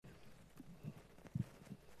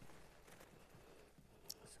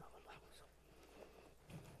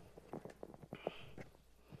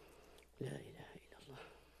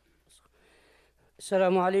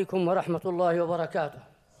السلام عليكم ورحمة الله وبركاته.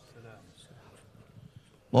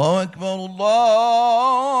 الله أكبر، الله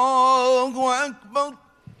أكبر،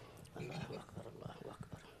 الله أكبر،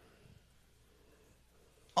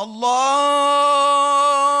 الله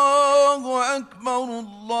أكبر، الله أكبر،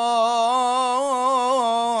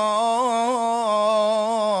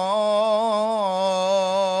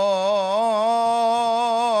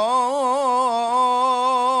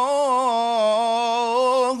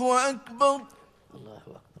 الله أكبر، الله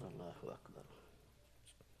أكبر، الله أكبر.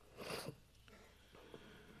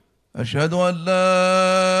 أشهد أن لا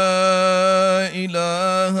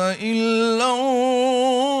إله إلا الله،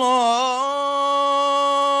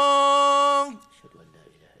 أشهد أن لا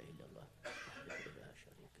إله إلا الله وحده لا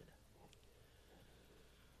شريك له.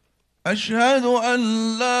 أشهد أن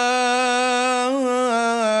لا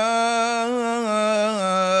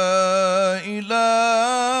إله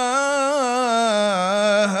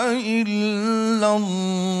إلا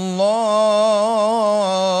الله،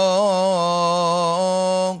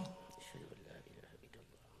 أشهد أن لا إله إلا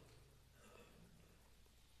الله.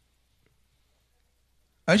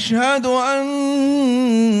 أشهد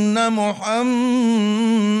أن محمدًا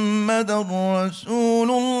رسول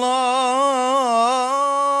الله،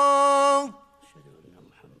 أشهد أن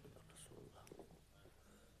محمدا رسول الله.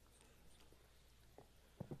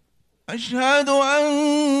 أشهد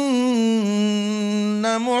أن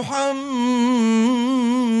محمدًا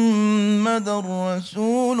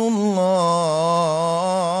رسول الله،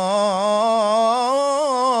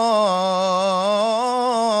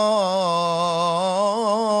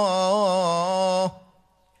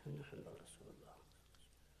 محمد رسول الله.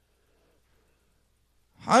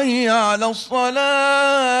 حي على الصلاة،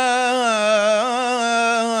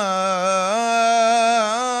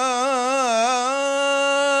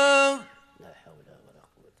 لا حول ولا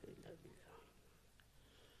قوة إلا بالله.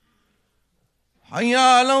 حي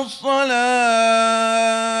على الصلاة،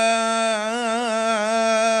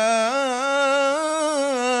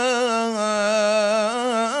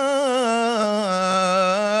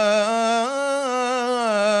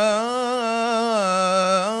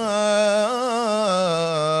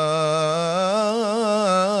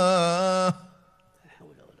 لا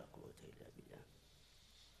حول ولا قوة إلا بالله.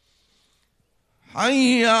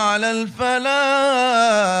 حي على الفلاح،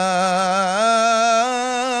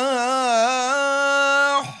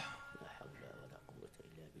 لا حول ولا قوة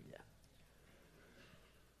إلا بالله.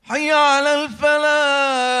 حي على الفلاح.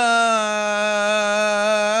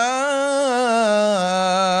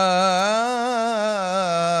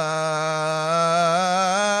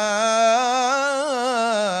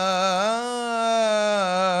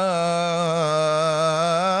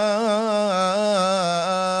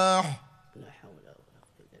 لا حول ولا قوة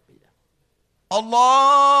إلا بالله. الله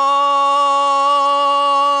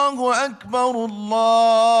أكبر،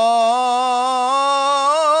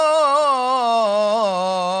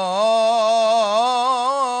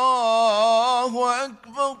 الله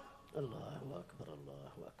أكبر، الله أكبر،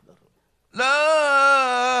 الله أكبر. لا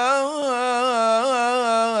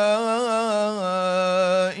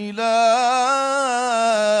إله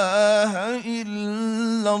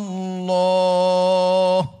إلا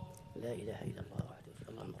الله. لا إله إلا الله وحده.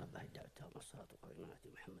 اللهم رب هذه الدعوة التامة والصلاة القائمة آت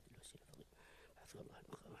محمد الوسيلة حفظ الله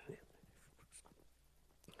المقام محمود.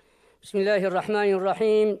 بسم الله الرحمن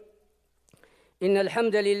الرحيم. إن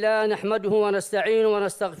الحمد لله نحمده ونستعينه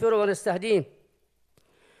ونستغفره ونستهديه،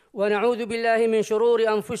 ونعوذ بالله من شرور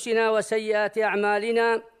أنفسنا وسيئات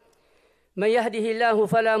أعمالنا. من يهده الله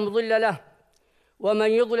فلا مضل له، ومن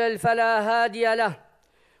يضلل فلا هادي له.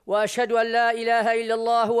 وأشهد أن لا إله إلا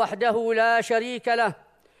الله وحده لا شريك له،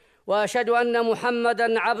 وأشهد أن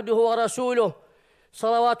محمدًا عبده ورسوله،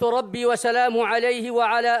 صلوات ربي وسلامه عليه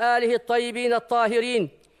وعلى آله الطيبين الطاهرين،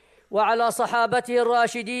 وعلى صحابته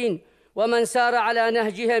الراشدين، ومن سار على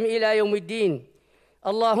نهجهم إلى يوم الدين.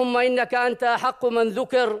 اللهم إنك أنت أحق من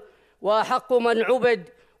ذكر، وأحق من عبد،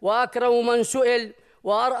 وأكرم من سئل،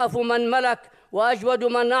 وأرأف من ملك، وأجود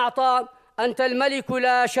من أعطى. أنت الملك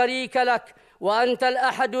لا شريك لك، وأنت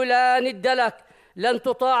الأحد لا ند لك. لن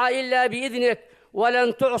تطاع إلا بإذنك،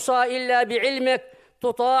 ولن تعصى إلا بعلمك.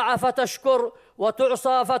 تطاع فتشكر،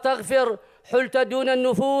 وتعصى فتغفر. حلت دون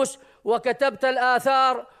النفوس، وكتبت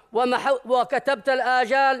الآثار وكتبت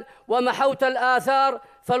الآجال، ومحوت الآثار.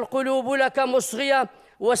 فالقلوب لك مصغية،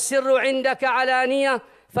 والسر عندك علانية.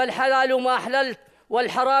 فالحلال ما أحللت،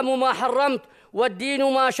 والحرام ما حرمت،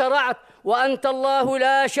 والدين ما شرعت، وأنت الله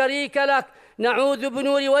لا شريك لك. نعوذ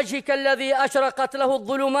بنور وجهك الذي أشرقت له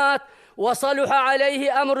الظلمات، وصلح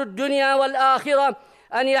عليه أمر الدنيا والآخرة،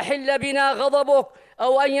 أن يحل بنا غضبك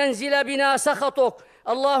أو أن ينزل بنا سخطك.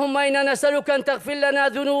 اللهم إنا نسألك أن تغفر لنا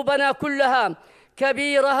ذنوبنا كلها،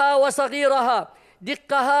 كبيرها وصغيرها،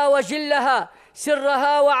 دقها وجلها،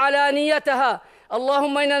 سرها وعلانيتها.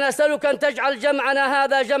 اللهم إنا نسألك أن تجعل جمعنا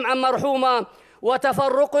هذا جمعا مرحوما،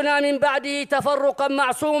 وتفرقنا من بعده تفرقا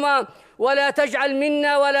معصوما، ولا تجعل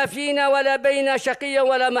منا ولا فينا ولا بينا شقيا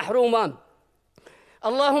ولا محروما.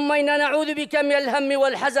 اللهم إنا نعوذ بك من الهم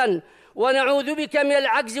والحزن، ونعوذ بك من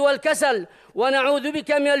العجز والكسل، ونعوذ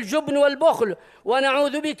بك من الجبن والبخل،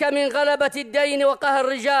 ونعوذ بك من غلبة الدين وقهر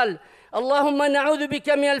الرجال. اللهم نعوذ بك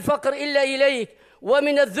من الفقر إلا إليك،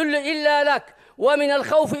 ومن الذل إلا لك، ومن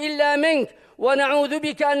الخوف إلا منك، ونعوذ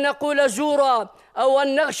بك أن نقول زورا، أو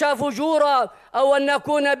أن نغشى فجورا، أو أن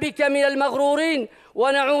نكون بك من المغرورين،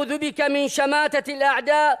 ونعوذ بك من شماتة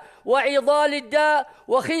الأعداء وعضال الداء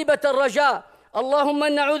وخيبة الرجاء. اللهم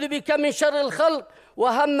نعوذ بك من شر الخلق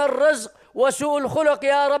وهم الرزق وسوء الخلق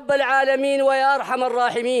يا رب العالمين ويا أرحم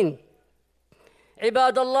الراحمين.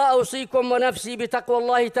 عباد الله، أوصيكم ونفسي بتقوى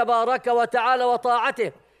الله تبارك وتعالى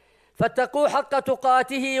وطاعته، فاتقوا حق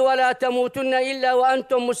تقاته ولا تموتن إلا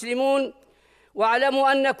وأنتم مسلمون،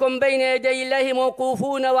 واعلموا أنكم بين يدي الله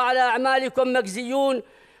موقوفون وعلى أعمالكم مجزيون،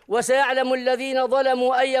 وسيعلم الذين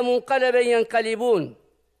ظلموا أي منقلب ينقلبون.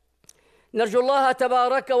 نرجو الله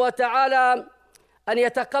تبارك وتعالى أن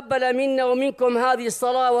يتقبل منا ومنكم هذه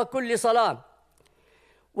الصلاة وكل صلاة.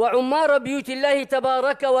 وعمار بيوت الله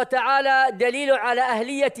تبارك وتعالى دليل على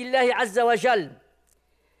أهلية الله عز وجل.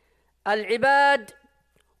 العباد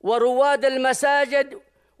ورواد المساجد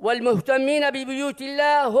والمهتمين ببيوت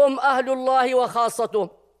الله هم أهل الله وخاصته،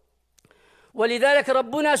 ولذلك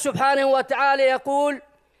ربنا سبحانه وتعالى يقول: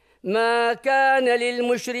 ما كان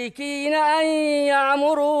للمشركين أن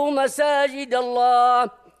يعمروا مساجد الله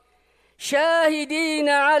شاهدين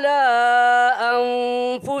على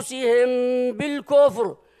أنفسهم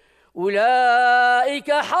بالكفر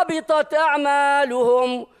أولئك حبطت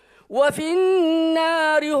أعمالهم وفي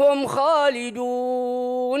النار هم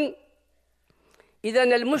خالدون.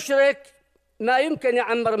 إذن المشرك ما يمكن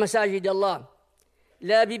يعمر مساجد الله،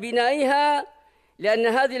 لا ببنائها، لأن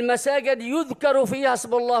هذه المساجد يذكر فيها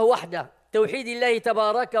اسم الله وحده، توحيد الله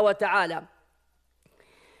تبارك وتعالى.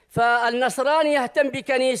 فالنصراني يهتم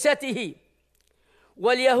بكنيسته،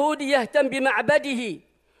 واليهودي يهتم بمعبده،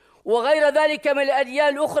 وغير ذلك من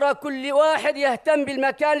الأديان الأخرى، كل واحد يهتم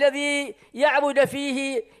بالمكان الذي يعبد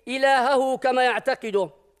فيه إلهه كما يعتقده.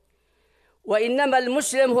 وإنما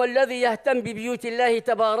المسلم هو الذي يهتم ببيوت الله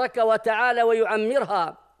تبارك وتعالى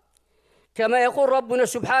ويعمرها، كما يقول ربنا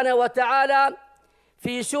سبحانه وتعالى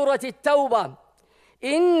في سورة التوبة: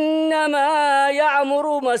 إنما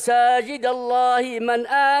يعمر مساجد الله من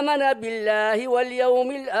آمن بالله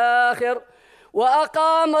واليوم الآخر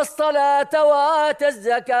وأقام الصلاة وآتى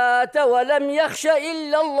الزكاة ولم يخش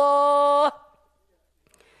إلا الله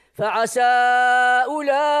فعسى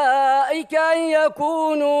أولئك أن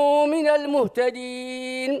يكونوا من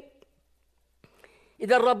المهتدين.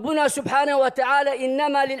 إذا ربنا سبحانه وتعالى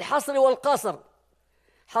إنما للحصر والقصر،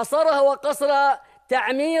 حصرها وقصر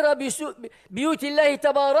تعمير بيوت الله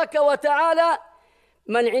تبارك وتعالى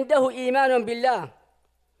من عنده إيمان بالله،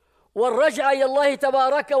 والرجعة إلى الله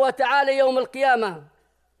تبارك وتعالى يوم القيامة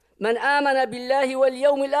من آمن بالله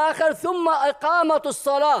واليوم الآخر ثم أقامت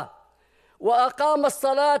الصلاة وأقام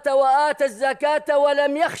الصلاة وآتى الزكاة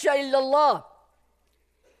ولم يخش إلا الله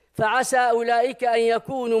فعسى أولئك أن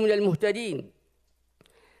يكونوا من المهتدين.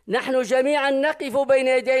 نحن جميعا نقف بين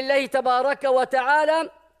يدي الله تبارك وتعالى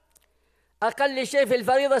أقل شيء في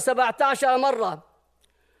الفريضة 17 مرة،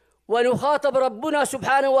 ونخاطب ربنا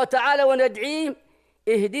سبحانه وتعالى وندعيه: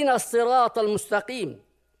 اهدنا الصراط المستقيم.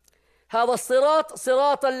 هذا الصراط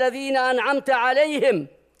صراط الذين أنعمت عليهم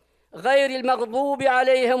غير المغضوب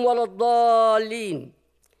عليهم ولا الضالين.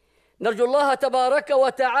 نرجو الله تبارك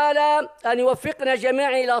وتعالى أن يوفقنا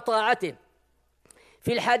جميعا إلى طاعته.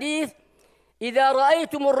 في الحديث: إذا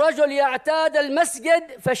رأيتم الرجل يعتاد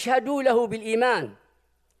المسجد فاشهدوا له بالإيمان.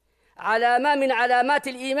 علامة من علامات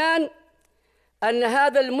الإيمان أن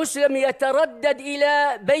هذا المسلم يتردد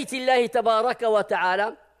إلى بيت الله تبارك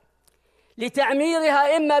وتعالى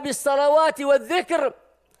لتعميرها، إما بالصلوات والذكر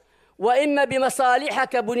وإما بمصالح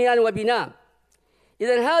كبنيان وبناء.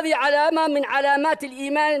 إذن هذه علامة من علامات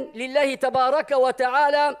الإيمان لله تبارك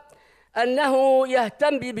وتعالى أنه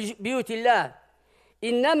يهتم ببيوت الله.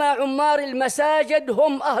 إنما عمار المساجد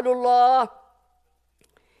هم أهل الله.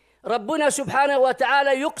 ربنا سبحانه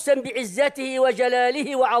وتعالى يقسم بعزته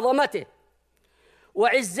وجلاله وعظمته: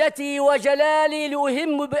 وعزتي وجلالي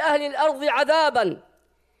لأهم بأهل الأرض عذابا.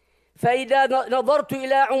 فإذا نظرت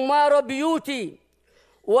إلى عمار بيوتي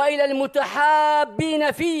وإلى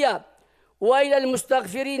المتحابين في وإلى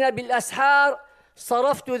المستغفرين بالأسحار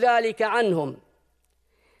صرفت ذلك عنهم.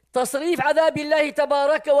 تصريف عذاب الله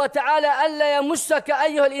تبارك وتعالى ألا يمسك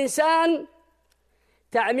أيها الإنسان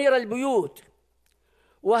تعمير البيوت،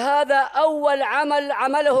 وهذا أول عمل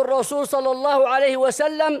عمله الرسول صلى الله عليه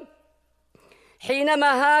وسلم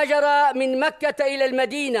حينما هاجر من مكة إلى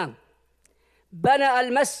المدينة. بنى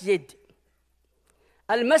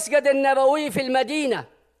المسجد النبوي في المدينة،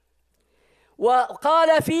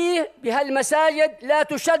 وقال فيه بهالمساجد لا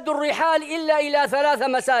تشد الرحال إلا إلى 3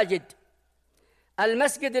 مساجد: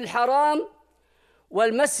 المسجد الحرام،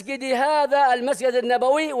 والمسجد هذا المسجد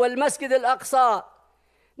النبوي، والمسجد الأقصى.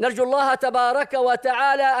 نرجو الله تبارك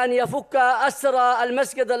وتعالى أن يفك أسر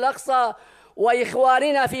المسجد الأقصى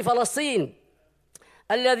وإخواننا في فلسطين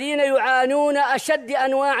الذين يعانون أشد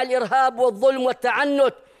أنواع الإرهاب والظلم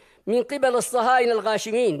والتعنت من قبل الصهاينة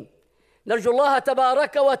الغاشمين. نرجو الله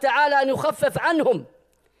تبارك وتعالى أن يخفف عنهم.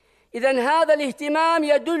 إذن هذا الاهتمام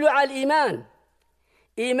يدل على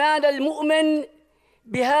إيمان المؤمن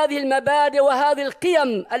بهذه المبادئ وهذه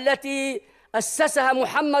القيم التي أسسها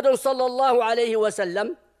محمد صلى الله عليه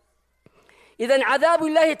وسلم. إذن عذاب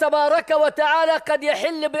الله تبارك وتعالى قد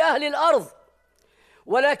يحل بأهل الأرض،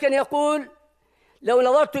 ولكن يقول: لو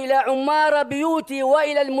نظرت إلى عمارة بيوتي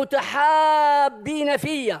وإلى المتحابين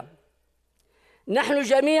في، نحن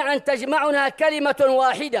جميعا تجمعنا كلمة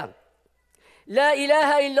واحدة: لا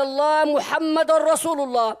إله إلا الله محمد رسول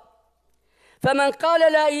الله. فمن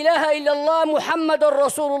قال لا إله إلا الله محمد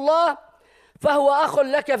رسول الله فهو أخ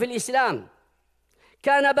لك في الإسلام،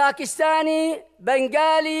 كان باكستاني،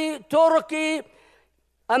 بنغالي، تركي،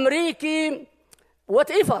 أمريكي،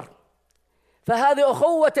 whatever، فهذه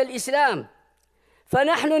أخوة الإسلام.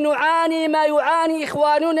 فنحن نعاني ما يعاني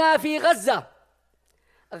إخواننا في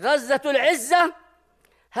غزة العزة،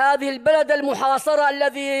 هذه البلد المحاصرة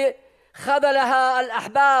الذي خذلها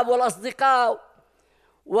الأحباب والأصدقاء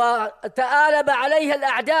وتآلب عليها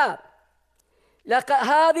الأعداء.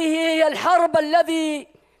 هذه هي الحرب الذي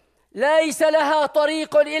ليس لها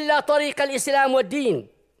طريق إلا طريق الإسلام والدين.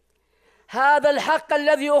 هذا الحق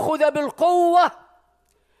الذي أخذ بالقوة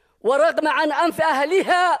ورغم عن أنف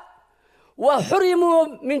أهلها وحرموا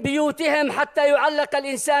من بيوتهم حتى يعلق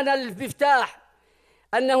الإنسان المفتاح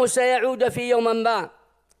أنه سيعود في يوم ما.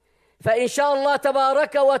 فإن شاء الله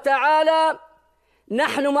تبارك وتعالى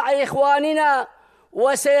نحن مع إخواننا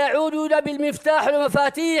وسيعودون بالمفتاح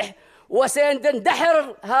والمفاتيح،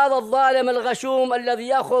 وسيندحر هذا الظالم الغشوم الذي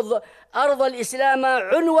يأخذ أرض الإسلام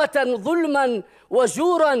عنوة ظلما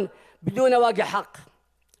وزورا بدون وجه حق.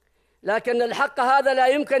 لكن الحق هذا لا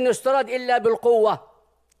يمكن يسترد إلا بالقوة،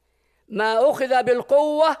 ما أخذ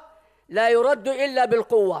بالقوة لا يرد إلا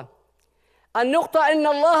بالقوة. النقطة إن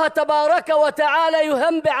الله تبارك وتعالى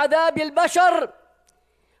يهم بعذاب البشر،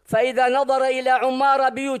 فإذا نظر إلى عمار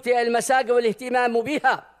بيوت المساجد والاهتمام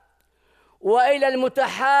بها، وإلى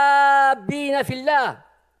المتحابين في الله،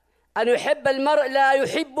 أن يحب المرء لا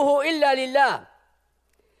يحبه إلا لله.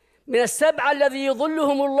 من 7 الذي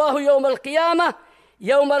يظلهم الله يوم القيامة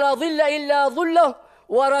يوم لا ظل إلا ظله،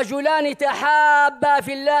 ورجلان تحابا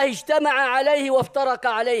في الله اجتمعا عليه وافترقا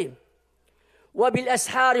عليه،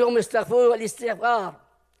 وبالأسحار هم يستغفرون. والاستغفار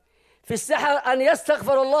في السحر أن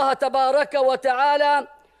يستغفر الله تبارك وتعالى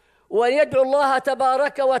وأن يدعو الله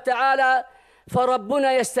تبارك وتعالى،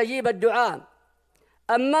 فربنا يستجيب الدعاء.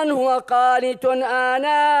 أمن هو قانت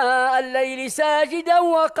آناء الليل ساجدا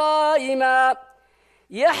وقائما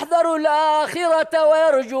يحذر الآخرة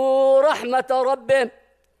ويرجو رحمة ربه.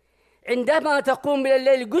 عندما تقوم من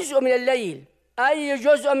الليل جزء من الليل، أي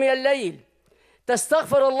جزء من الليل،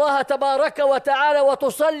 تستغفر الله تبارك وتعالى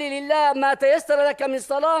وتصلي لله ما تيسر لك من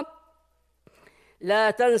صلاة،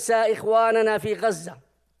 لا تنسى إخواننا في غزة،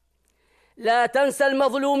 لا تنسى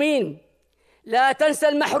المظلومين، لا تنسى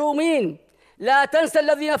المحرومين، لا تنسى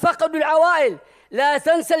الذين فقدوا العوائل، لا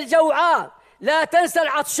تنسى الجوعاء، لا تنسى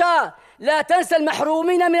العطشاء، لا تنسى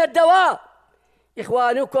المحرومين من الدواء.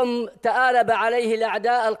 إخوانكم تآلب عليه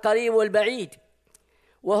الأعداء القريب والبعيد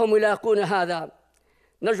وهم يلاقون هذا.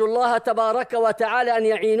 نرجو الله تبارك وتعالى أن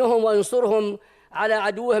يعينهم وينصرهم على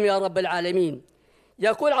عدوهم يا رب العالمين.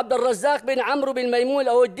 يقول عبد الرزاق بن عمرو بن ميمون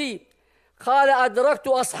الأودي قال: أدركت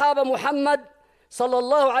أصحاب محمد صلى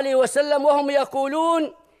الله عليه وسلم وهم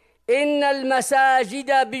يقولون: إن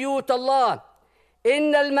المساجد بيوت الله،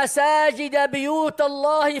 إن المساجد بيوت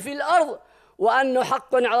الله في الأرض، وأنه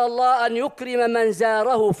حق على الله أن يكرم من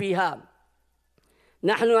زاره فيها.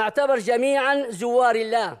 نحن نعتبر جميعا زوار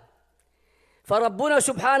الله، فربنا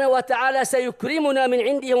سبحانه وتعالى سيكرمنا من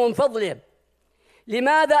عنده ومن فضله.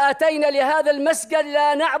 لماذا أتينا لهذا المسجد؟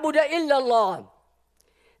 لا نعبد إلا الله،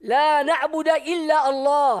 لا نعبد إلا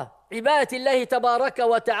الله، عبادة الله تبارك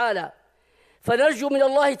وتعالى. فنرجو من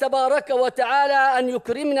الله تبارك وتعالى أن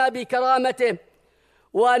يكرمنا بكرامته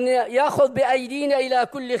وأن يأخذ بأيدينا إلى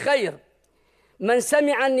كل خير. من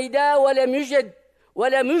سمع النداء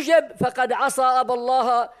ولم يجب فقد عصى أبا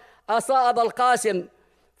الله، عصى أبا القاسم،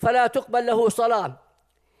 فلا تقبل له صلاة.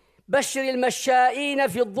 بشر المشائين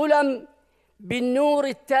في الظلم بالنور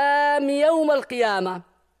التام يوم القيامة.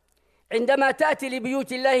 عندما تأتي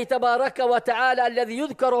لبيوت الله تبارك وتعالى الذي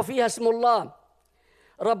يذكر فيها اسم الله،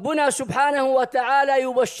 ربنا سبحانه وتعالى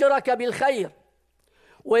يبشرك بالخير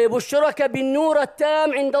ويبشرك بالنور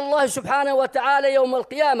التام عند الله سبحانه وتعالى يوم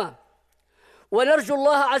القيامة. ونرجو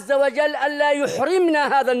الله عز وجل ألا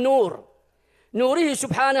يحرمنا هذا النور، نوره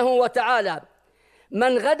سبحانه وتعالى.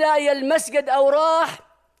 من غدا إلى المسجد أو راح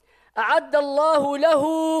أعد الله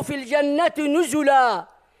له في الجنة نزلا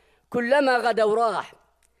كلما غدا وراح.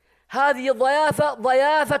 هذه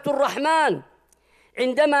ضيافة الرحمن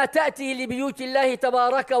عندما تأتي لبيوت الله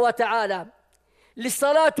تبارك وتعالى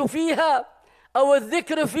للصلاة فيها أو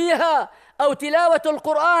الذكر فيها أو تلاوة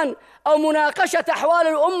القرآن أو مناقشة أحوال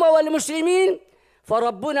الأمة والمسلمين،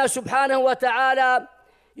 فربنا سبحانه وتعالى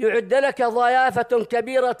يعد لك ضيافة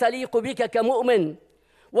كبيرة تليق بك كمؤمن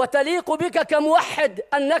وتليق بك كموحد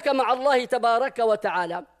أنك مع الله تبارك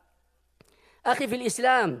وتعالى. أخي في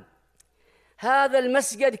الإسلام، هذا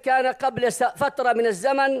المسجد كان قبل فترة من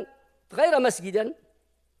الزمن غير مسجدا.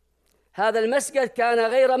 هذا المسجد كان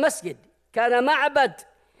غير مسجد، كان معبد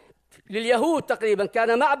لليهود تقريبا،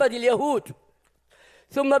 كان معبد اليهود.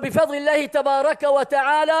 ثم بفضل الله تبارك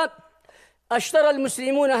وتعالى اشترى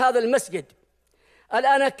المسلمون هذا المسجد.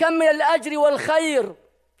 الآن كم من الأجر والخير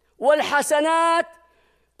والحسنات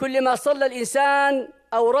كل ما صلى الإنسان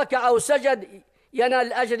أو ركع أو سجد ينال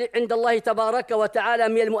الأجر عند الله تبارك وتعالى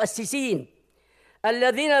من المؤسسين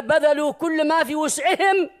الذين بذلوا كل ما في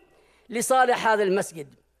وسعهم لصالح هذا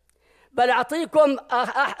المسجد. بل أعطيكم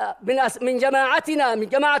من جماعتنا، من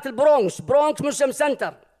جماعة برونكس مسلم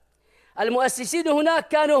سنتر، المؤسسين هناك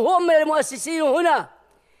كانوا هم من المؤسسين هنا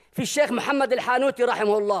في الشيخ محمد الحانوتي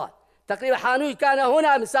رحمه الله. تقريبا حانوتي كان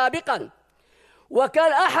هنا سابقا،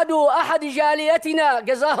 وكان أحد جاليتنا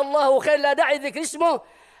جزاه الله خير لا داعي ذكر اسمه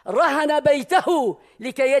رهن بيته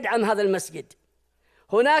لكي يدعم هذا المسجد.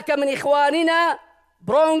 هناك من إخواننا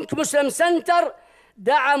برونك مسلم سنتر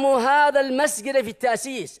دعموا هذا المسجد في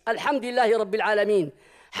التأسيس، الحمد لله رب العالمين،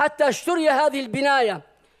 حتى اشتري هذه البناية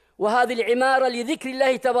وهذه العمارة لذكر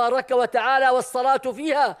الله تبارك وتعالى والصلاة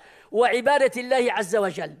فيها وعبادة الله عز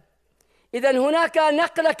وجل. إذن هناك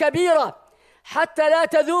نقلة كبيرة حتى لا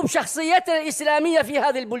تذوب شخصيتنا الإسلامية في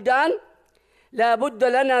هذه البلدان. لا بد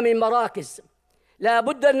لنا من مراكز، لا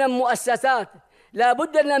بد لنا من مؤسسات، لا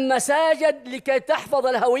بد لنا من مساجد لكي تحفظ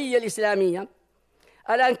الهوية الإسلامية.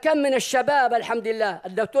 الآن كم من الشباب، الحمد لله،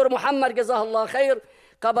 الدكتور محمد جزاه الله خير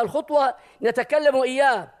قبل خطوة نتكلم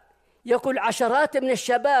إياه، يقول عشرات من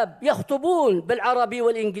الشباب يخطبون بالعربي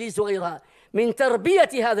والإنجليزي وغيرها من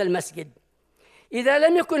تربية هذا المسجد. إذا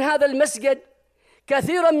لم يكن هذا المسجد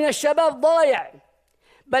كثيرا من الشباب ضايع،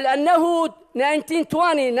 بل أنه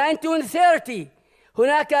 1920 1930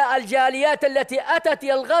 هناك الجاليات التي أتت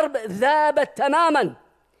إلى الغرب ذابت تماما،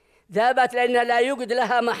 ذابت لأنها لا يوجد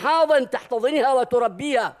لها محاضن تحتضنها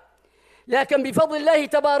وتربيها. لكن بفضل الله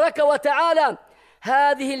تبارك وتعالى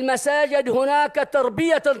هذه المساجد هناك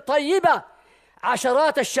تربية طيبة،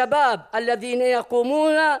 عشرات الشباب الذين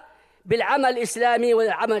يقومون بالعمل الإسلامي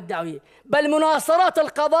والعمل الدعوي، بل مناصرة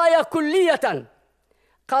القضايا كلية،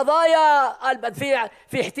 قضايا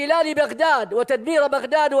في احتلال بغداد وتدمير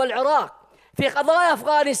بغداد والعراق، في قضايا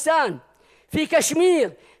أفغانستان، في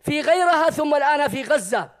كشمير، في غيرها، ثم الآن في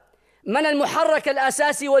غزة. من المحرك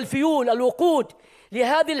الأساسي والفيول الوقود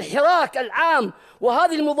لهذه الحراك العام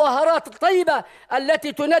وهذه المظاهرات الطيبة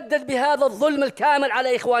التي تندد بهذا الظلم الكامل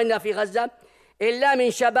على إخواننا في غزة إلا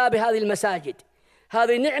من شباب هذه المساجد.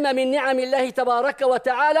 هذه نعمة من نعم الله تبارك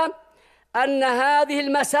وتعالى أن هذه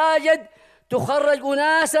المساجد تخرج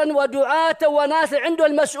أناسا ودعاة وناس عنده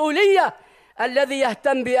المسؤولية الذي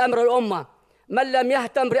يهتم بأمر الأمة. من لم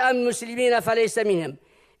يهتم بأمر المسلمين فليس منهم.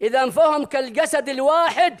 إذا فهم كالجسد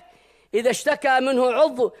الواحد، إذا اشتكى منه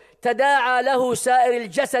عضو تداعى له سائر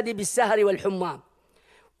الجسد بالسهر والحمى.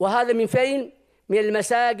 وهذا من فين؟ من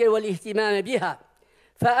المساجد والاهتمام بها.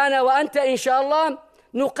 فأنا وأنت إن شاء الله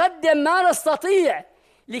نقدم ما نستطيع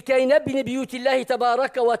لكي نبني بيوت الله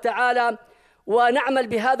تبارك وتعالى ونعمل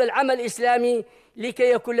بهذا العمل الإسلامي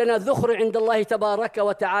لكي يكون لنا ذخر عند الله تبارك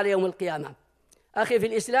وتعالى يوم القيامة. أخي في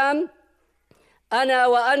الإسلام، أنا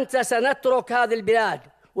وأنت سنترك هذه البلاد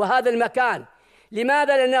وهذا المكان.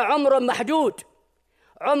 لماذا؟ لأن عمر محدود،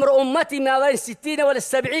 عمر أمتي ما بين 60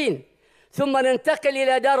 و70، ثم ننتقل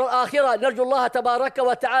إلى دار الآخرة. نرجو الله تبارك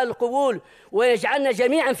وتعالى القبول ويجعلنا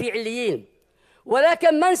جميعا في عليين.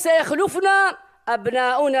 ولكن من سيخلفنا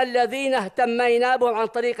أبناؤنا الذين اهتمينا بهم عن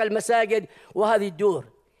طريق المساجد وهذه الدور.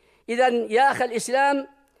 إذن يا أخي الإسلام،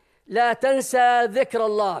 لا تنسى ذكر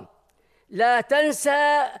الله، لا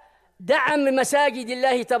تنسى دعم مساجد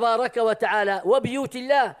الله تبارك وتعالى وبيوت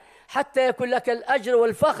الله، حتى يكون لك الأجر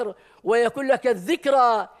والفخر ويكون لك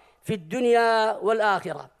الذكرى في الدنيا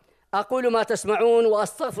والآخرة. أقول ما تسمعون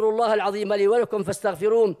وأستغفر الله العظيم لي ولكم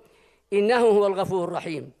فاستغفروه إنه هو الغفور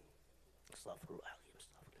الرحيم.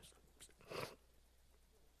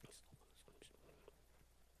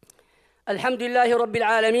 الحمد لله رب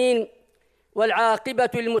العالمين، والعاقبة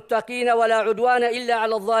للمتقين ولا عدوان إلا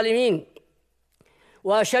على الظالمين،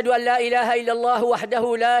 وأشهد أن لا إله إلا الله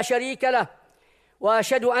وحده لا شريك له،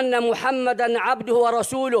 وأشهد أن محمدًا عبده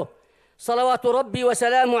ورسوله صلوات ربي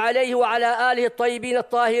وسلامه عليه وعلى آله الطيبين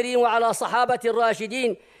الطاهرين وعلى صحابة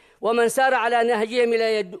الراشدين ومن سار على نهجهم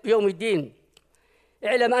إلى يوم الدين.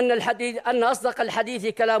 اعلم أن أصدق الحديث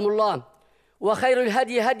كلام الله، وخير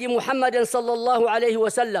الهدي هدي محمد صلى الله عليه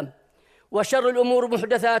وسلم، وشر الأمور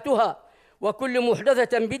محدثاتها، وكل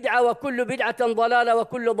محدثة بدعة، وكل بدعة ضلالة،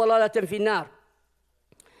 وكل ضلالة في النار.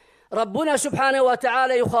 ربنا سبحانه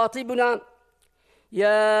وتعالى يخاطبنا: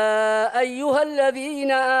 يا أيها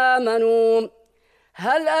الذين آمنوا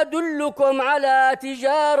هل أدلكم على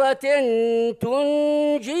تجارة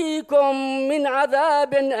تنجيكم من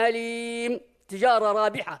عذاب أليم؟ تجارة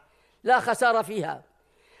رابحة لا خسارة فيها.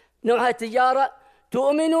 نوع التجارة: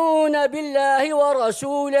 تؤمنون بالله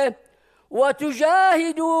ورسوله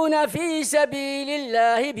وتجاهدون في سبيل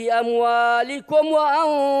الله بأموالكم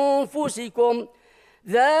وأنفسكم،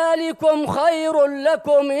 ذلكم خير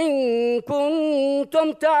لكم إن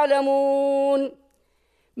كنتم تعلمون.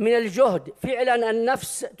 من الجهد فعلا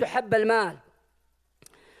النفس تحب المال،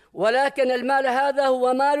 ولكن المال هذا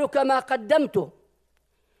هو مالك ما قدمته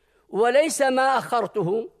وليس ما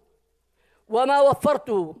أخرته وما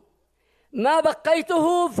وفرته. ما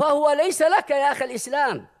بقيته فهو ليس لك يا أخي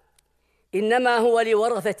الإسلام، إنما هو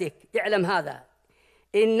لورثتك. اعلم هذا،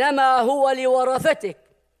 إنما هو لورثتك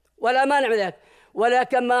ولا مانع من ذلك،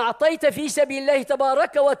 ولكن ما أعطيت في سبيل الله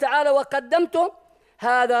تبارك وتعالى وقدمته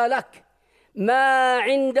هذا لك. ما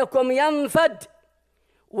عندكم ينفد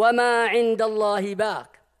وما عند الله باق.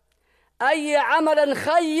 أي عمل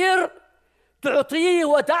خير تعطيه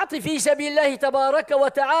وتعطي في سبيل الله تبارك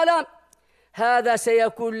وتعالى هذا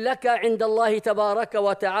سيكون لك عند الله تبارك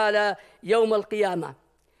وتعالى يوم القيامة.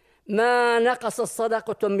 ما نقص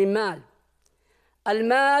الصدقة من مال.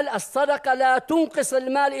 المال، الصدقة لا تنقص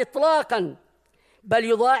المال إطلاقاً، بل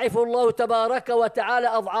يضاعف الله تبارك وتعالى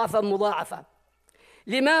أضعافاً مضاعفة.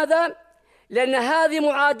 لماذا؟ لأن هذه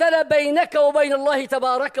معادلة بينك وبين الله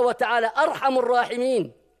تبارك وتعالى أرحم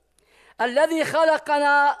الراحمين، الذي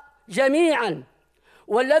خلقنا جميعاً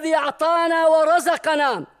والذي أعطانا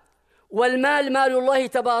ورزقنا، والمال مال الله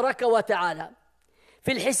تبارك وتعالى.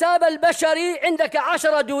 في الحساب البشري عندك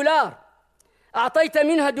 10 دولار، أعطيت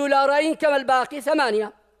منها $2، كما الباقي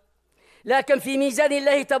 8. لكن في ميزان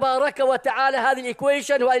الله تبارك وتعالى هذه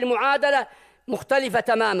الإيكويشن وهذه المعادلة مختلفة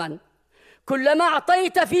تماماً. كلما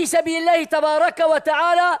أعطيت في سبيل الله تبارك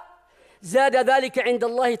وتعالى زاد ذلك عند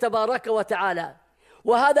الله تبارك وتعالى.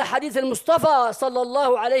 وهذا حديث المصطفى صلى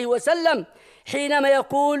الله عليه وسلم حينما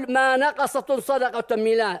يقول: ما نقصت صدقة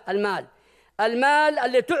من المال. المال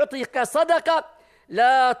اللي تعطيك صدقة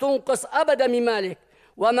لا تنقص أبدا من مالك.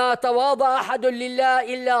 وما تواضع أحد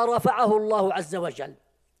لله إلا رفعه الله عز وجل.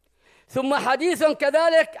 ثم حديث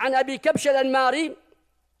كذلك عن أبي كبش الأنماري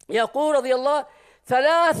يقول رضي الله: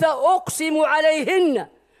 3 أقسم عليهن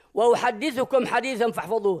وأحدثكم حديثا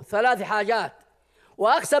فاحفظوه. 3 حاجات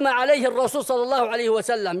وأقسم عليه الرسول صلى الله عليه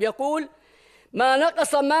وسلم، يقول: ما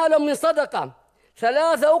نقص مال من صدقة،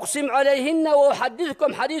 3 أقسم عليهن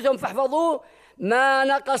وأحدثكم حديثا فاحفظوه: ما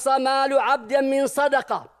نقص مال عبد من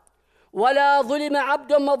صدقة، ولا ظلم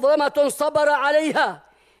عبد مظلمة صبر عليها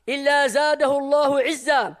إلا زاده الله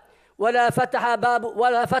عزا، ولا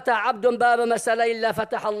فتح عبد باب مسألة إلا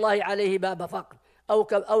فتح الله عليه باب فقر،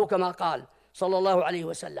 أو كما قال صلى الله عليه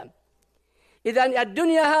وسلم. إذن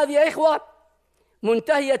الدنيا هذه يا إخوة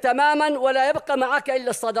منتهية تماما، ولا يبقى معك إلا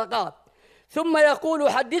الصدقات. ثم يقول: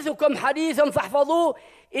 حدثكم حديثا فاحفظوه: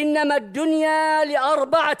 إنما الدنيا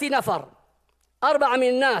ل4 نفر، 4 من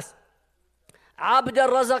الناس: عبد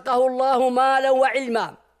رزقه الله مالا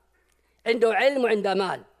وعلما، عنده علم وعنده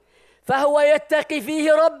مال، فهو يتقي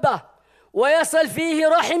فيه ربه ويصل فيه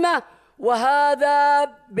رحمه، وهذا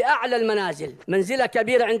بأعلى المنازل، منزلة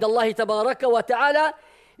كبيرة عند الله تبارك وتعالى،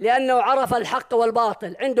 لأنه عرف الحق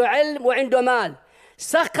والباطل، عنده علم وعنده مال،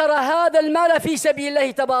 سخر هذا المال في سبيل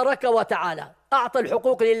الله تبارك وتعالى، أعطى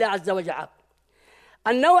الحقوق لله عز وجل.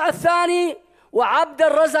 النوع الثاني: وعبد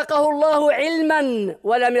رزقه الله علما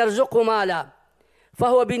ولم يرزقه مالا،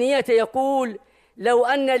 فهو بنيته يقول: لو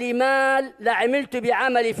أن لي مال لعملت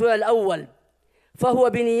بعمل فلان الأول، فهو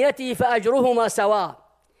بنيته فأجرهما سواء،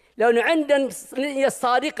 لأنه عندنا النية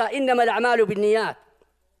الصادقة إنما الأعمال بالنيات.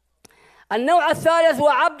 النوع الثالث هو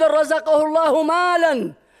عبد رزقه الله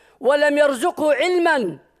مالا ولم يرزقه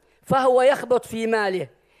علما، فهو يخبط في ماله،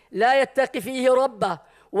 لا يتقي فيه ربه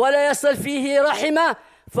ولا يصل فيه رحمه،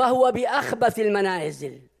 فهو بأخبث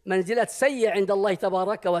المنازل، منزلة سيء عند الله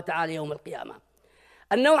تبارك وتعالى يوم القيامة.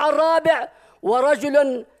 النوع الرابع: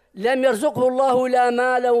 ورجل لم يرزقه الله لا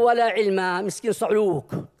مالا ولا علما، مسكين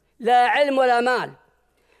صعلوك، لا علم ولا مال،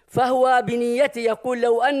 فهو بنيته يقول: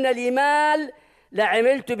 لو أن لي مال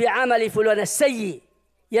لعملت بعمل فلان السيء،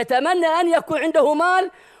 يتمنى أن يكون عنده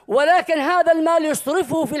مال، ولكن هذا المال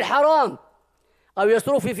يصرفه في الحرام أو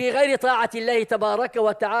يصرفه في غير طاعة الله تبارك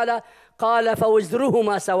وتعالى. قال: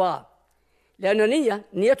 فوزرهما سواء، لأنه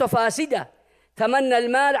نيته فاسدة، تمنى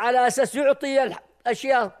المال على أساس يعطي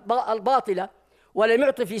الأشياء الباطلة ولم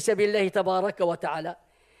يعطي في سبيل الله تبارك وتعالى.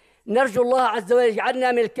 نرجو الله عز وجل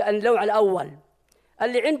يجعلنا من النوع الأول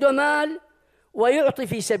اللي عنده مال ويعطي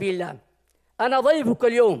في سبيل الله. أنا ضيفك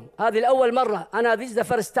اليوم، هذه الأول مرة، أنا this the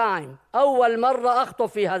first time، أول مرة أخطب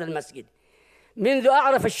في هذا المسجد منذ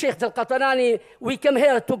أعرف الشيخ القطناني. we came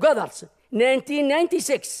here together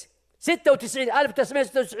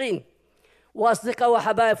 1996 وأصدقاء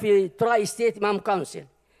وحبايب في تراي ستيت إمام كونسل،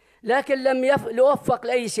 لكن لم يوفق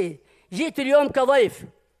لأي شيء. جئت اليوم كضيف،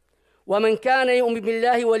 ومن كان يؤمن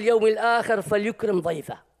بالله واليوم الآخر فليكرم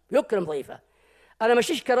ضيفه، يكرم ضيفه. أنا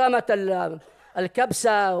مشيش كرامة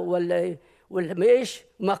الكبسة والميش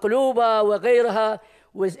مقلوبة وغيرها،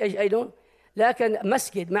 لكن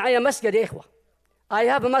مسجد معي، مسجد يا إخوة، I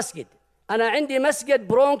have a مسجد. أنا عندي مسجد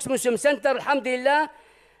برونكس مسلم سنتر، الحمد لله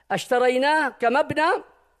اشتريناه كمبنى،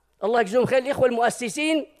 الله يجزيهم خير الإخوة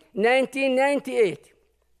المؤسسين،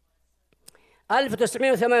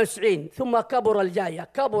 1998 ثم كبر الجالية،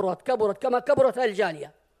 كبرت كما كبرت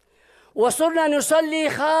الجالية، وصرنا نصلي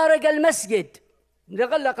خارج المسجد،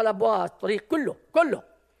 نغلق الأبواب، الطريق كله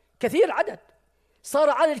كثير عدد، صار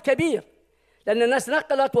عدد كبير، لأن الناس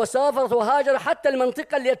نقلت وسافرت وهاجرت حتى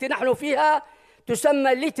المنطقة التي نحن فيها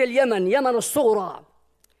تسمى ليتل يمن الصغرى.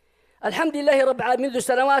 الحمد لله رب العالمين، منذ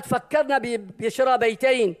سنوات فكرنا بشراء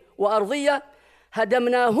بيتين وأرضية،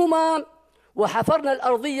 هدمناهما وحفرنا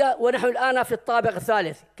الأرضية، ونحن الآن في الطابق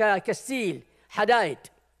الثالث كستيل حدائد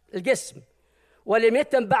القسم، ولم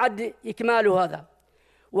يتم بعد إكماله هذا،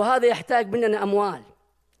 وهذا يحتاج مننا أموال.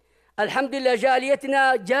 الحمد لله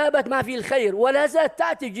جاليتنا جابت ما فيه الخير ولا زالت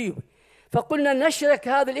تأتي تجيب، فقلنا نشرك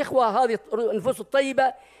هذه الإخوة، هذه النفوس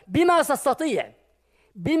الطيبة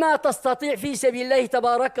بما تستطيع في سبيل الله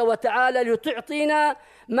تبارك وتعالى، لتعطينا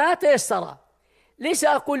ما تيسر. ليس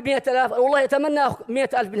أقول 100,000، والله أتمنى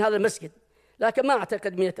 100,000 من هذا المسجد، لكن ما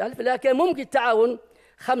أعتقد 100,000، لكن ممكن تعاون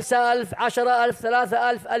 5,000 10,000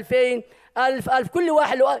 3,000 2,000 1,000 كل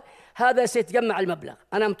واحد، هذا سيتجمع المبلغ،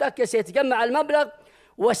 أنا متأكد سيتجمع المبلغ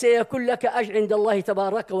وسيكون لك أجر عند الله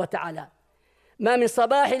تبارك وتعالى. ما من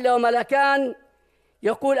صباح إلا وملكان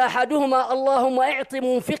يقول أحدهما: اللهم اعط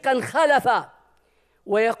منفقا خلفا،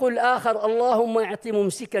 ويقول الآخر: اللهم اعط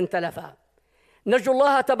ممسكا تلفا. نرجو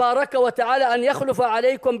الله تبارك وتعالى أن يخلف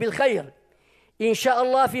عليكم بالخير إن شاء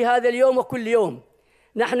الله في هذا اليوم وكل يوم.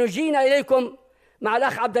 نحن جينا إليكم مع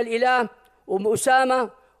الأخ عبد الإله وأسامة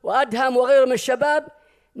وأدهم وغيرهم من الشباب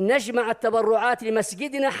نجمع التبرعات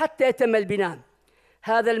لمسجدنا حتى يتم البناء.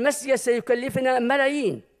 هذا المسجد سيكلفنا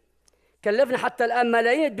ملايين، كلفنا حتى الآن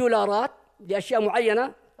ملايين الدولارات لأشياء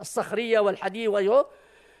معينة، الصخرية والحديد وغيره،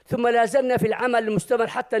 ثم لا زلنا في العمل المستمر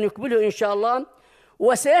حتى نكمله إن شاء الله.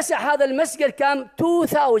 وسيسع هذا المسجد كم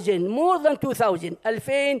 2000 more than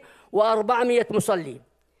 2400 مصلي،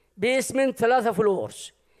 باسم 3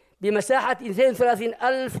 فلورز بمساحة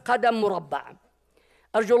 32,000 قدم مربع.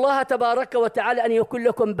 أرجو الله تبارك وتعالى أن يكون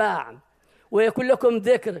لكم باع ويكون لكم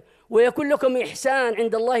ذكر ويكون لكم إحسان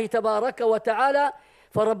عند الله تبارك وتعالى،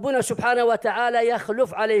 فربنا سبحانه وتعالى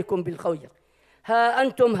يخلف عليكم بالخير. ها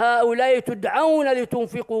أنتم هؤلاء تدعون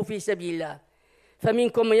لتنفقوا في سبيل الله،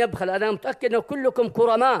 فمنكم من يبخل. أنا متأكد أن كلكم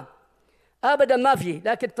كرماء أبدا ما فيه،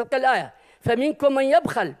 لكن تبقى الآية: فمنكم من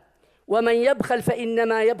يبخل، ومن يبخل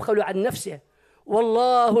فإنما يبخل عن نفسه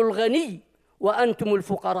والله الغني وأنتم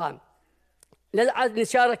الفقراء.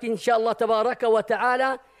 نشارك إن شاء الله تبارك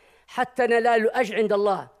وتعالى حتى ننال الأجر عند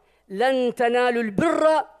الله. لن تنالوا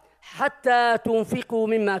البر حتى تنفقوا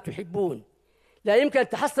مما تحبون، لا يمكن أن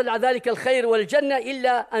تحصل على ذلك الخير والجنة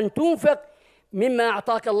إلا أن تنفق مما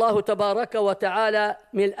أعطاك الله تبارك وتعالى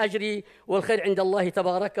من الأجر والخير عند الله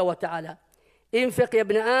تبارك وتعالى. انفق يا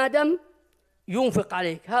ابن آدم ينفق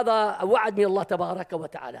عليك، هذا وعد من الله تبارك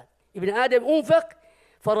وتعالى. ابن آدم انفق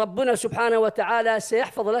فربنا سبحانه وتعالى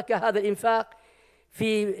سيحفظ لك هذا الإنفاق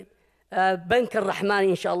في بنك الرحمن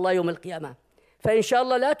إن شاء الله يوم القيامة. فإن شاء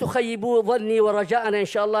الله لا تخيبوا ظني ورجاءنا، إن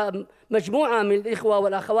شاء الله مجموعة من الإخوة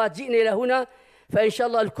والأخوات جئنا إلى هنا، فإن شاء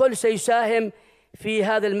الله الكل سيساهم في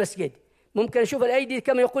هذا المسجد. ممكن نشوف الأيدي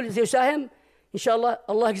كما يقول سيساهم إن شاء الله.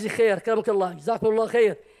 الله يجزي خير، كرمك الله، جزاكم الله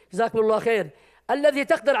خير، جزاكم الله خير. الذي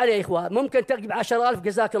تقدر عليه يا إخوة، ممكن تجيب 10,000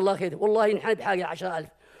 جزاك الله خير، والله نحن بحاجة 10,000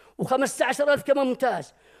 و15,000 كمان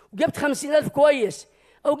ممتاز، وجبت 50,000 كويس،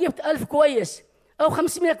 أو جبت 1000 كويس، أو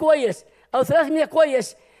 500 كويس، أو 300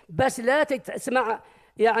 كويس، بس لا تسمع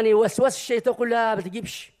يعني وسوس الشيطان يقول لا ما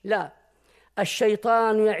تجيبش. لا،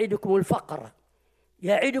 الشيطان يعدكم الفقر،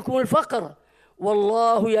 يعدكم الفقر،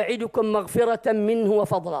 والله يعدكم مغفرة منه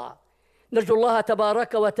وفضلا. نرجو الله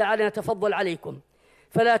تبارك وتعالى نتفضل عليكم،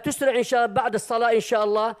 فلا تسرع إن شاء الله بعد الصلاة إن شاء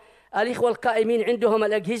الله. الإخوة القائمين عندهم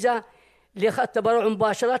الأجهزة للتبرع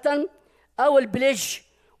مباشرة أو البلج،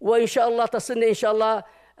 وإن شاء الله تصلنا إن شاء الله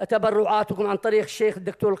تبرعاتكم عن طريق الشيخ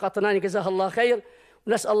الدكتور القطناني جزاه الله خير.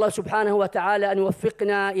 ونسأل الله سبحانه وتعالى أن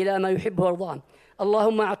يوفقنا إلى ما يحبه ويرضاه.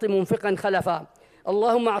 اللهم أعط منفقا خلفا،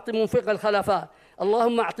 اللهم أعط منفقا خلفا،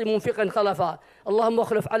 اللهم أعط منفقا خلفا، اللهم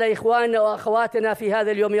اخلف على إخواننا وأخواتنا في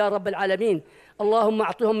هذا اليوم يا رب العالمين. اللهم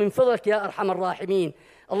أعطهم من فضلك يا أرحم الراحمين.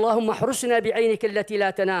 اللهم احرسنا بعينك التي لا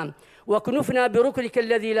تنام، واكنفنا بركنك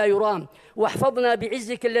الذي لا يرام، واحفظنا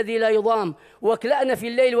بعزك الذي لا يضام، واكلأنا في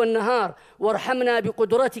الليل والنهار، وارحمنا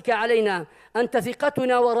بقدرتك علينا. أنت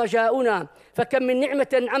ثقتنا ورجاؤنا، فكم من نعمة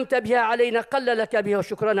أنعمت بها علينا قل لك بها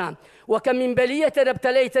شكرنا، وكم من بلية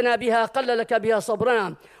ابتليتنا بها قل لك بها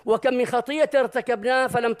صبرنا، وكم من خطية ارتكبناها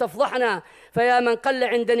فلم تفضحنا. فيا من قل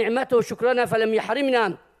عند نعمته شكرنا فلم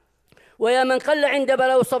يحرمنا، ويا من قل عند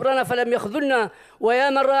بلاء صبرنا فلم يخذلنا، ويا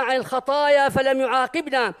من راعى الخطايا فلم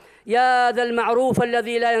يعاقبنا. يا ذا المعروف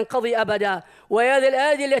الذي لا ينقضي أبدا، ويا ذا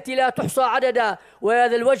الآية التي لا تحصى عددا، ويا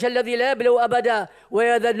ذا الوجه الذي لا يبلو أبدا،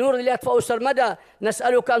 ويا ذا النور الذي لا يطفأ سرمدا.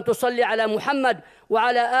 نسألك أن تصلي على محمد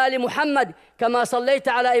وعلى آل محمد كما صليت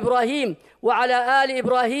على إبراهيم وعلى آل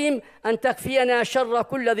إبراهيم، أن تكفينا شر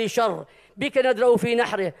كل ذي شر. بك ندرأ في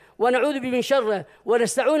نحره ونعوذ بك من شره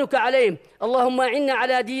ونستعونك عليه. اللهم أعنا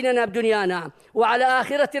على ديننا بدنيانا وعلى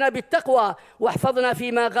آخرتنا بالتقوى، واحفظنا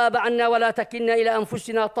فيما غاب عنا ولا تكلنا إلى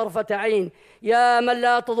أنفسنا طرفة عين. يا من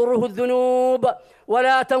لا تضره الذنوب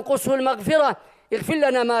ولا تنقصه المغفرة، اغفر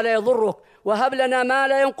لنا ما لا يضرك وهب لنا ما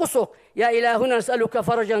لا ينقصك. يا إلهنا نسألك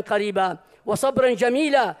فرجا قريبا وصبرا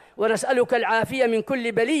جميلا، ونسألك العافية من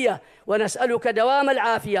كل بلية، ونسألك دوام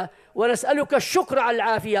العافية، ونسألك الشكر على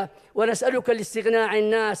العافية، ونسألك الاستغناء عن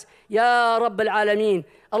الناس يا رب العالمين.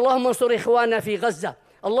 اللهم انصر إخواننا في غزة،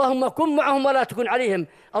 اللهم كن معهم ولا تكن عليهم،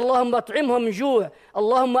 اللهم اطعمهم من جوع،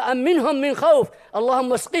 اللهم أمنهم من خوف،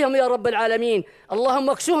 اللهم اسقهم يا رب العالمين، اللهم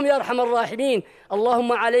اكسوهم يا أرحم الراحمين.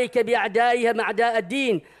 اللهم عليك بأعدائهم أعداء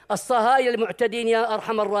الدين الصهاينة المعتدين يا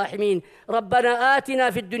أرحم الراحمين. ربنا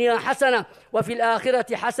آتنا في الدنيا حسنة وفي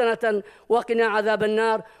الآخرة حسنة وقنا عذاب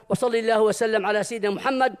النار. وصلى الله وسلم على سيدنا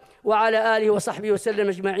محمد وعلى آله وصحبه وسلم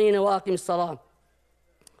أجمعين، وأقم الصلاة.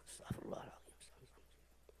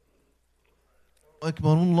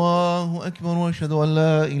 أكبر الله أكبر، وأشهد أن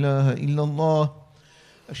لا إله إلا الله،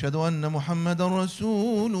 أشهد أن محمدا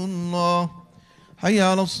رسول الله. حي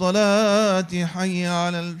على الصلاة، حي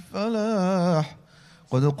على الفلاح،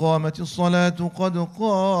 قد قامت الصلاة، قد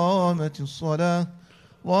قامت الصلاة.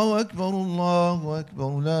 الله أكبر الله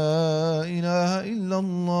أكبر، لا إله إلا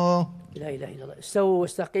الله. لا إله إلا الله. استووا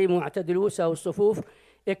واستقيموا واعتدلوا، ساووا الصفوف،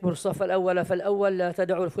 اكبروا الصف الأول فالأول، لا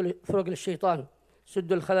تدعوا الفرق للشيطان،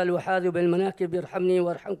 سدوا الخلل وحاذوا بالمناكب، يرحمني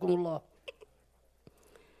ويرحمكم الله.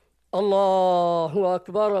 الله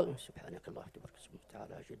أكبر. سبحانك الله تبارك اسمك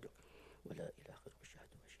تعالى جدك ولا إله غيرك،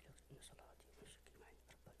 الشهادة والشهادة إن صلاتي وسكي معي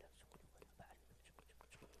رب.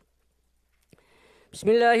 بسم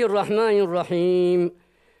الله الرحمن الرحيم.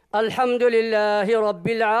 الحمد لله رب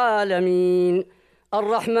العالمين،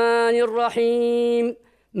 الرحمن الرحيم،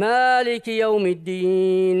 مالك يوم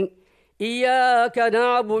الدين، إياك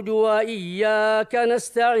نعبد وإياك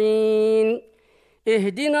نستعين،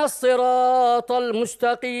 اهدنا الصراط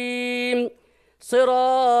المستقيم،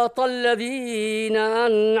 صراط الذين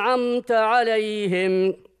أنعمت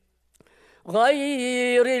عليهم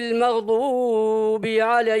غير المغضوب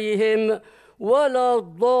عليهم ولا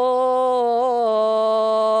الضالين.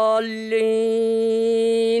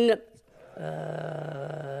 آمين.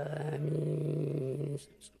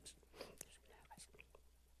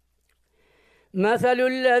 مثل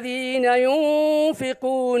الذين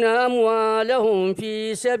ينفقون أموالهم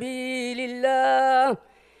في سبيل الله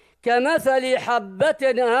كمثل حبة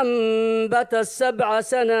أنبتت 7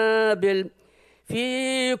 سنابل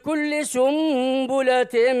في كل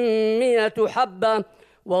سنبلة 100 حبة،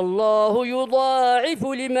 والله يضاعف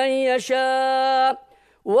لمن يشاء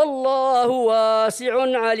والله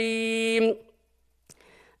واسع عليم.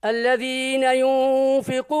 الذين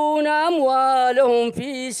ينفقون أموالهم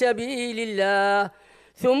في سبيل الله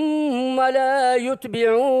ثم لا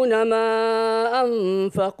يتبعون ما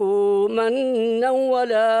أنفقوا منا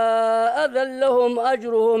ولا أذى لهم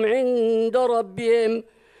أجرهم عند ربهم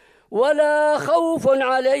ولا خوف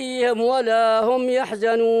عليهم ولا هم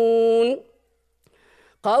يحزنون.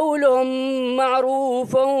 قول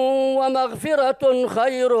معروف ومغفرة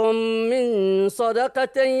خير من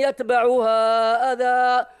صدقة يتبعها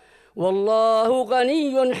أذى والله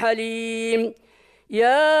غني حليم.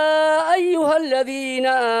 يا أيها الذين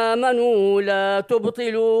آمنوا لا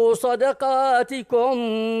تبطلوا صدقاتكم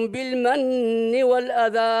بالمن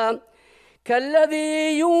والأذى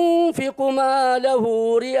كالذي ينفق ماله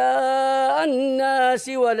رئاء الناس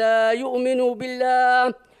ولا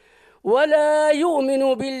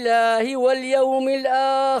يؤمن بالله واليوم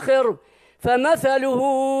الآخر فمثله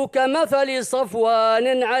كمثل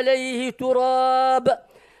صفوان عليه تراب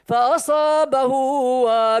فأصابه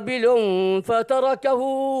وابل فتركه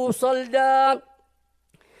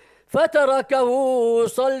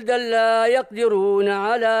صلدا لا يقدرون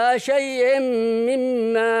على شيء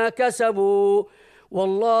مما كسبوا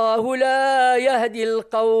والله لا يهدي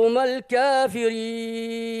القوم الكافرين.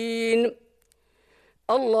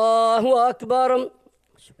 الله أكبر.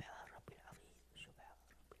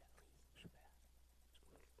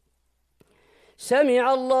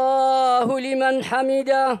 سمع الله لمن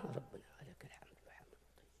حمده.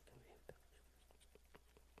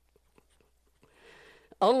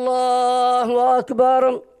 الله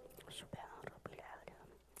أكبر.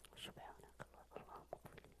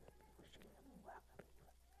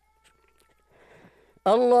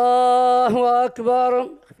 الله أكبر.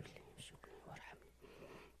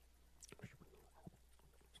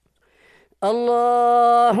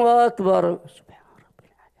 الله أكبر.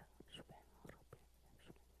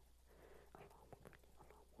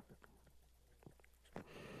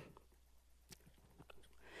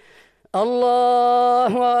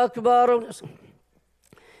 الله أكبر.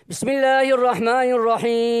 بسم الله الرحمن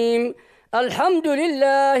الرحيم. الحمد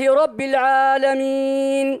لله رب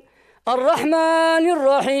العالمين الرحمن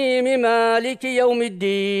الرحيم مالك يوم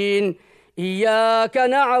الدين إياك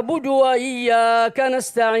نعبد وإياك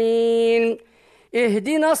نستعين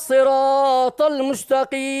اهدنا الصراط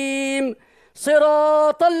المستقيم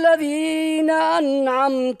صراط الذين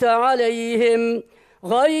أنعمت عليهم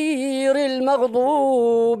غير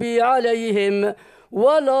المغضوب عليهم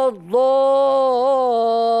ولا الضالين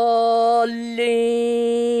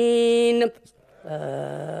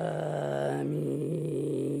آمين.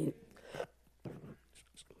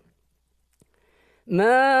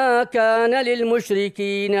 ما كان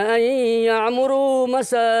للمشركين أن يعمروا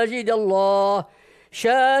مساجد الله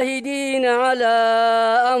شاهدين على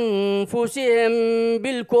أنفسهم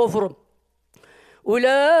بالكفر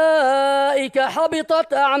أولئك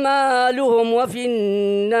حبطت أعمالهم وفي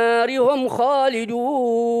النار هم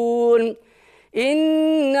خالدون.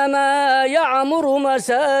 إنما يعمر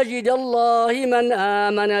مساجد الله من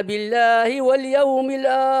آمن بالله واليوم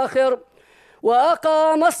الآخر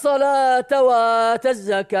وأقام الصلاة وآتى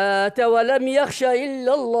الزكاة ولم يخش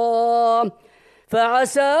إلا الله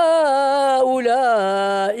فعسى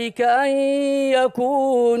أولئك أن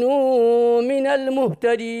يكونوا من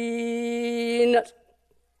المهتدين.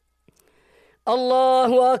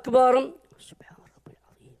 الله أكبر.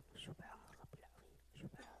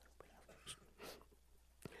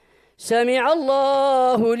 سمع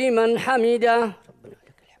الله لمن حمده.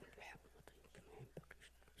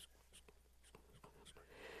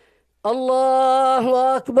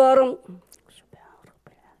 الله أكبر.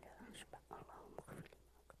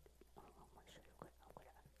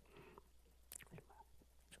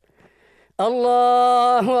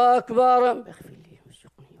 الله أكبر.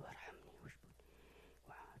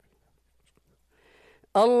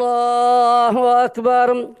 الله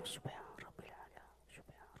أكبر.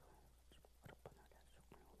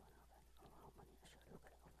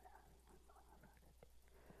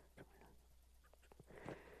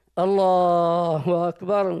 الله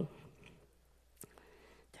أكبر.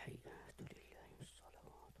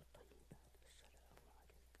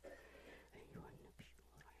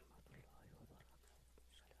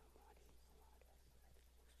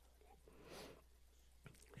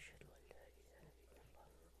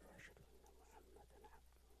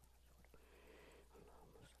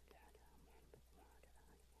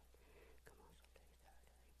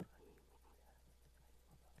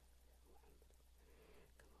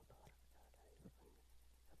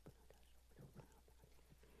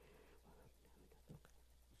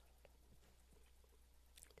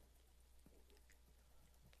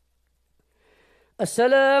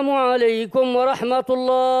 السلام عليكم ورحمة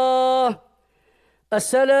الله.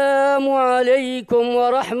 السلام عليكم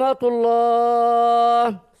ورحمة الله.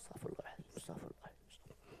 استغفر الله، استغفر الله،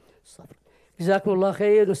 استغفر. جزاكم الله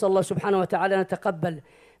خير. نسأل الله سبحانه وتعالى أن يتقبل.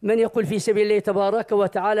 من يقول في سبيل الله تبارك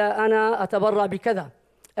وتعالى أنا أتبرع بكذا،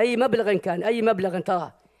 أي مبلغ كان، أي مبلغ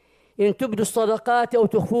تراه، إن تبدوا الصدقات أو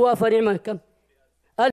تخفوها فنعم